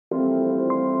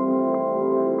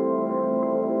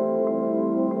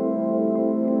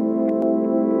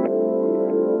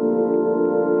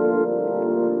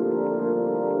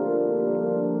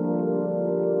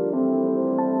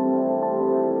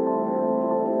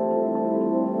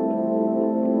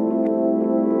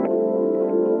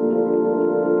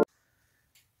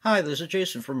Hi, this is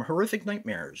Jason from Horrific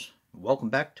Nightmares.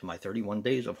 Welcome back to my 31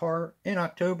 Days of Horror in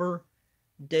October,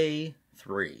 Day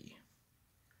 3.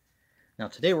 Now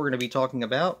today we're going to be talking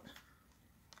about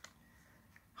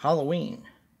Halloween,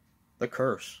 The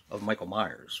Curse of Michael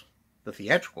Myers, the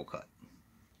theatrical cut.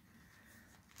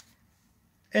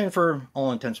 And for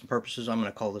all intents and purposes, I'm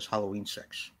going to call this Halloween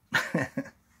 6.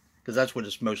 Because that's what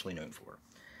it's mostly known for.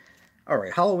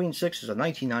 Alright, Halloween 6 is a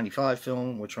 1995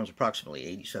 film which runs approximately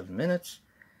 87 minutes.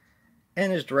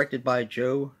 And is directed by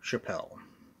Joe Chappelle.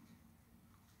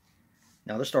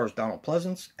 Now this stars Donald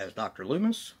Pleasence as Dr.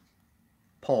 Loomis,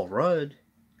 Paul Rudd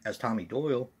as Tommy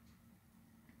Doyle,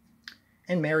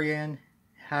 and Marianne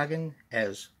Hagen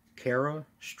as Kara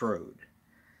Strode.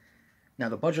 Now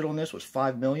the budget on this was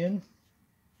 $5 million,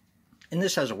 and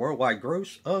this has a worldwide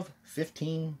gross of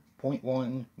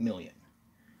 $15.1 million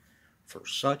for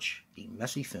such a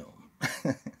messy film.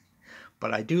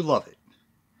 But I do love it.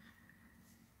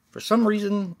 For some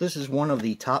reason, this is one of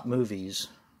the top movies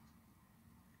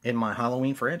in my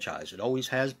Halloween franchise. It always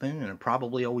has been, and it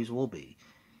probably always will be.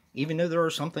 Even though there are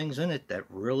some things in it that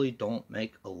really don't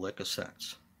make a lick of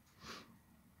sense.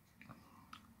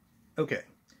 Okay.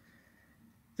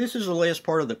 This is the last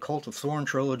part of the Cult of Thorn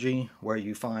trilogy, where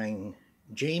you find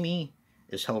Jamie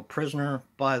is held prisoner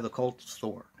by the Cult of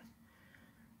Thorn.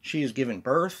 She is given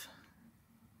birth,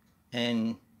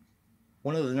 and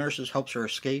one of the nurses helps her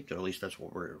escape, or at least that's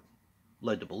what we're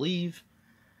led to believe.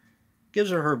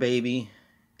 Gives her baby,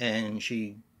 and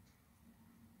she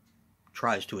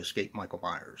tries to escape Michael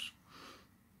Myers.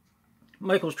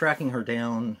 Michael's tracking her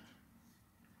down,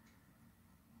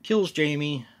 kills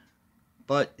Jamie,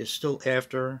 but is still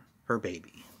after her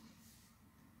baby.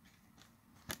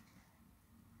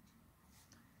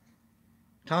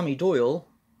 Tommy Doyle,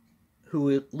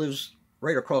 who lives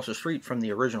right across the street from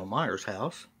the original Myers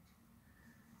house,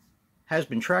 has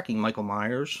been tracking Michael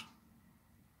Myers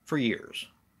for years.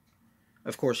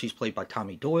 Of course, he's played by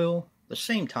Tommy Doyle, the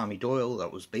same Tommy Doyle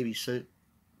that was babysit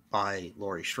by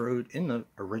Laurie Strode in the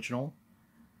original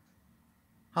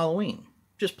Halloween,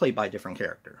 just played by a different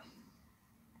character.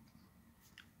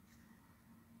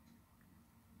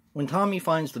 When Tommy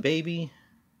finds the baby,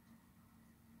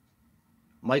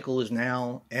 Michael is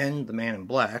now, and the Man in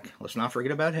Black, let's not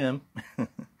forget about him,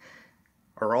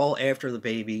 are all after the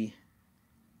baby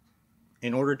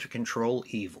in order to control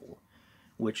evil,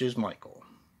 which is Michael.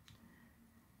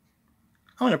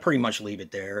 I'm going to pretty much leave it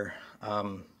there.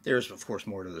 There's, of course,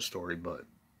 more to the story, but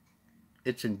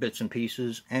it's in bits and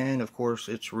pieces, and, of course,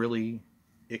 it's really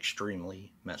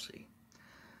extremely messy.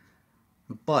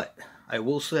 But I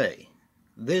will say,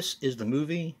 this is the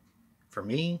movie, for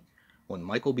me, when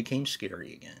Michael became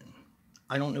scary again.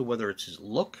 I don't know whether it's his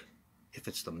look, if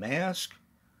it's the mask,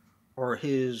 or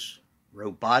his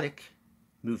robotic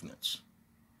movements.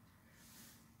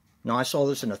 Now, I saw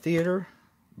this in a theater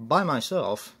by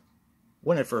myself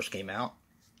when it first came out.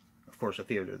 Of course, a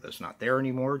theater that's not there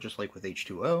anymore, just like with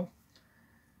H2O.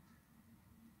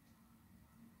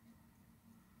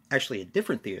 Actually, a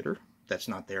different theater that's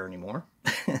not there anymore.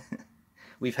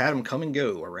 We've had them come and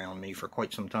go around me for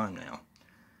quite some time now.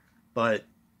 But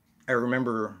I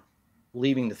remember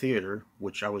leaving the theater,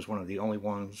 which I was one of the only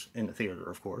ones in the theater,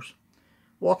 of course,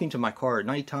 walking to my car at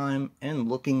nighttime and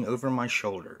looking over my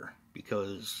shoulder,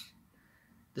 because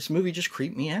this movie just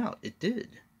creeped me out. It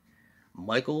did.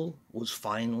 Michael was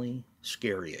finally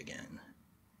scary again.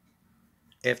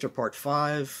 After part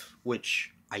 5,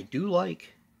 which I do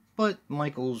like, but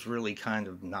Michael's really kind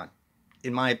of not,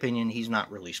 in my opinion, he's not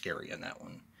really scary in that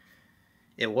one.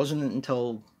 It wasn't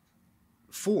until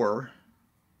 4,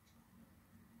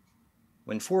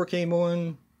 when 4 came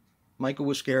on, Michael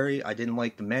was scary. I didn't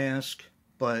like the mask,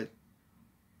 but,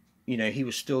 you know, he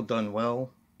was still done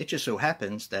well. It just so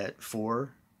happens that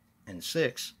 4 and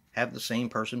 6 have the same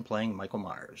person playing Michael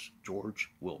Myers,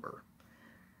 George Wilbur.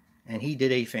 And he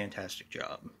did a fantastic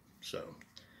job. So,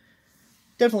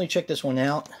 definitely check this one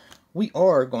out. We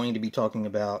are going to be talking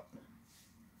about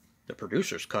the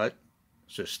producer's cut,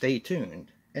 so stay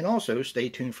tuned. And also, stay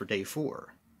tuned for day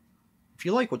 4. If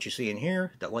you like what you see in here,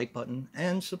 hit that like button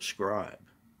and subscribe.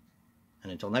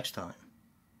 And until next time,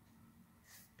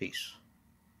 peace.